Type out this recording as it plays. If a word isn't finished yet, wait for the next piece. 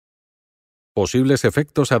Posibles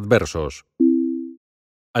efectos adversos.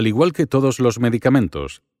 Al igual que todos los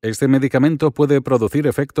medicamentos, este medicamento puede producir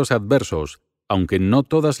efectos adversos, aunque no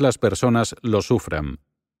todas las personas lo sufran.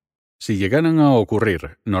 Si llegaran a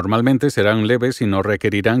ocurrir, normalmente serán leves y no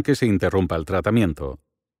requerirán que se interrumpa el tratamiento.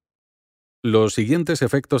 Los siguientes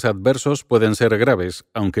efectos adversos pueden ser graves,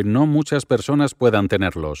 aunque no muchas personas puedan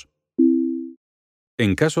tenerlos.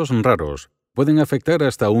 En casos raros, pueden afectar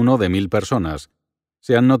hasta 1 de 1000 personas.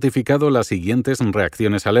 Se han notificado las siguientes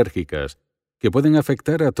reacciones alérgicas, que pueden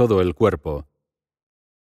afectar a todo el cuerpo: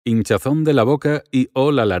 hinchazón de la boca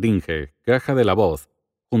y/o la laringe, caja de la voz,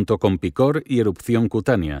 junto con picor y erupción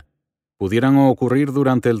cutánea. Pudieran ocurrir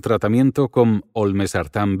durante el tratamiento con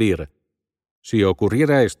olmesartán-vir. Si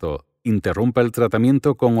ocurriera esto, interrumpa el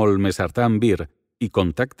tratamiento con olmesartán-vir y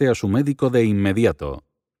contacte a su médico de inmediato.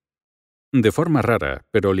 De forma rara,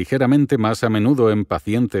 pero ligeramente más a menudo en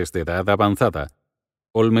pacientes de edad avanzada,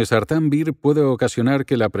 olmesartán-vir puede ocasionar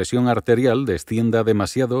que la presión arterial descienda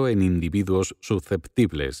demasiado en individuos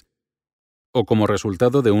susceptibles, o como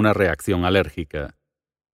resultado de una reacción alérgica.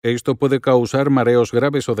 Esto puede causar mareos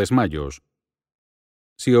graves o desmayos.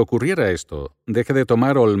 Si ocurriera esto, deje de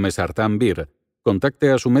tomar olmesartán-vir,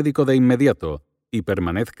 contacte a su médico de inmediato y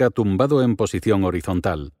permanezca tumbado en posición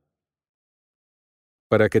horizontal.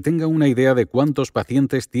 Para que tenga una idea de cuántos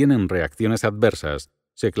pacientes tienen reacciones adversas,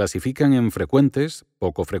 se clasifican en frecuentes,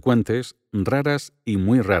 poco frecuentes, raras y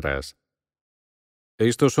muy raras.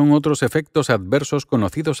 Estos son otros efectos adversos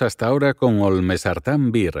conocidos hasta ahora con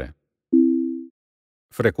olmesartán-vir.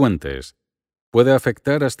 Frecuentes. Puede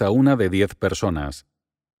afectar hasta 1 de 10 personas.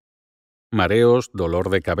 Mareos, dolor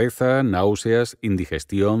de cabeza, náuseas,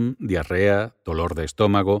 indigestión, diarrea, dolor de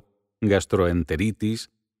estómago,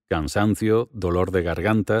 gastroenteritis, cansancio, dolor de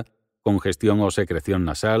garganta, congestión o secreción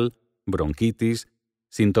nasal, bronquitis,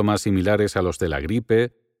 síntomas similares a los de la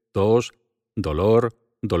gripe, tos, dolor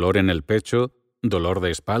en el pecho, dolor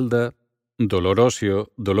de espalda, dolor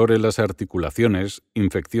óseo, dolor en las articulaciones,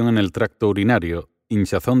 infección en el tracto urinario,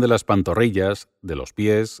 hinchazón de las pantorrillas, de los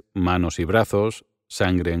pies, manos y brazos,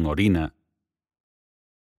 sangre en orina.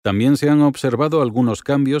 También se han observado algunos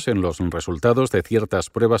cambios en los resultados de ciertas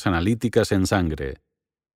pruebas analíticas en sangre.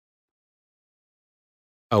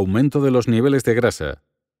 Aumento de los niveles de grasa,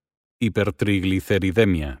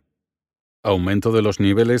 hipertrigliceridemia, aumento de los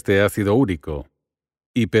niveles de ácido úrico,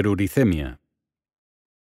 hiperuricemia,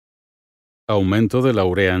 aumento de la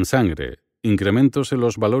urea en sangre, incrementos en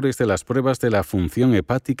los valores de las pruebas de la función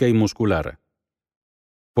hepática y muscular.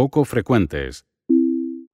 Poco frecuentes.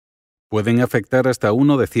 Pueden afectar hasta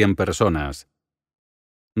 1 de 100 personas.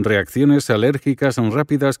 Reacciones alérgicas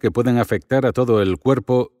rápidas que pueden afectar a todo el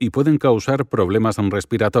cuerpo y pueden causar problemas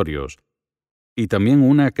respiratorios. Y también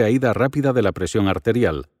una caída rápida de la presión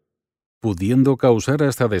arterial, pudiendo causar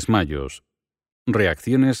hasta desmayos.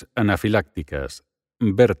 Reacciones anafilácticas,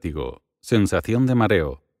 vértigo, sensación de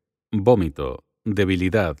mareo, vómito,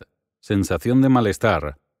 debilidad, sensación de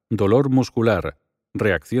malestar, dolor muscular,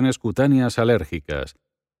 reacciones cutáneas alérgicas,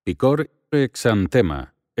 picor,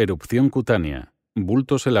 exantema, erupción cutánea,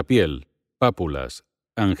 bultos en la piel, pápulas,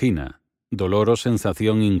 angina, dolor o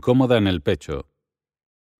sensación incómoda en el pecho.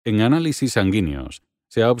 En análisis sanguíneos,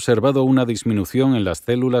 se ha observado una disminución en las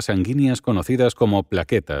células sanguíneas conocidas como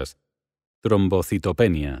plaquetas,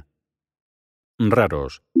 trombocitopenia.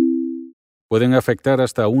 Raros. Pueden afectar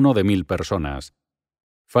hasta 1 de 1000 personas.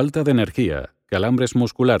 Falta de energía, calambres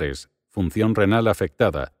musculares, función renal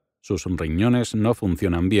afectada, sus riñones no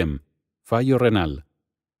funcionan bien, fallo renal.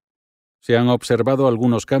 Se han observado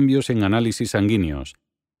algunos cambios en análisis sanguíneos,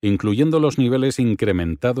 incluyendo los niveles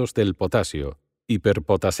incrementados del potasio,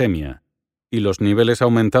 hiperpotasemia, y los niveles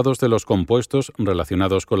aumentados de los compuestos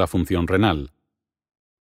relacionados con la función renal.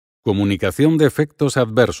 Comunicación de efectos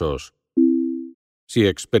adversos. Si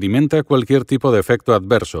experimenta cualquier tipo de efecto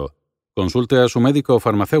adverso, consulte a su médico o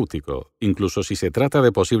farmacéutico, incluso si se trata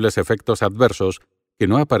de posibles efectos adversos que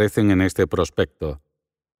no aparecen en este prospecto.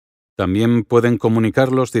 También pueden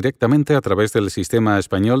comunicarlos directamente a través del Sistema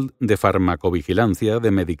Español de Farmacovigilancia de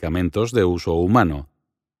Medicamentos de Uso Humano,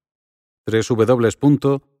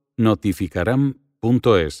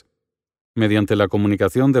 www.notificaram.es. Mediante la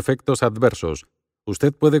comunicación de efectos adversos,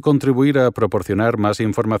 usted puede contribuir a proporcionar más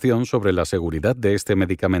información sobre la seguridad de este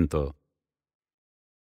medicamento.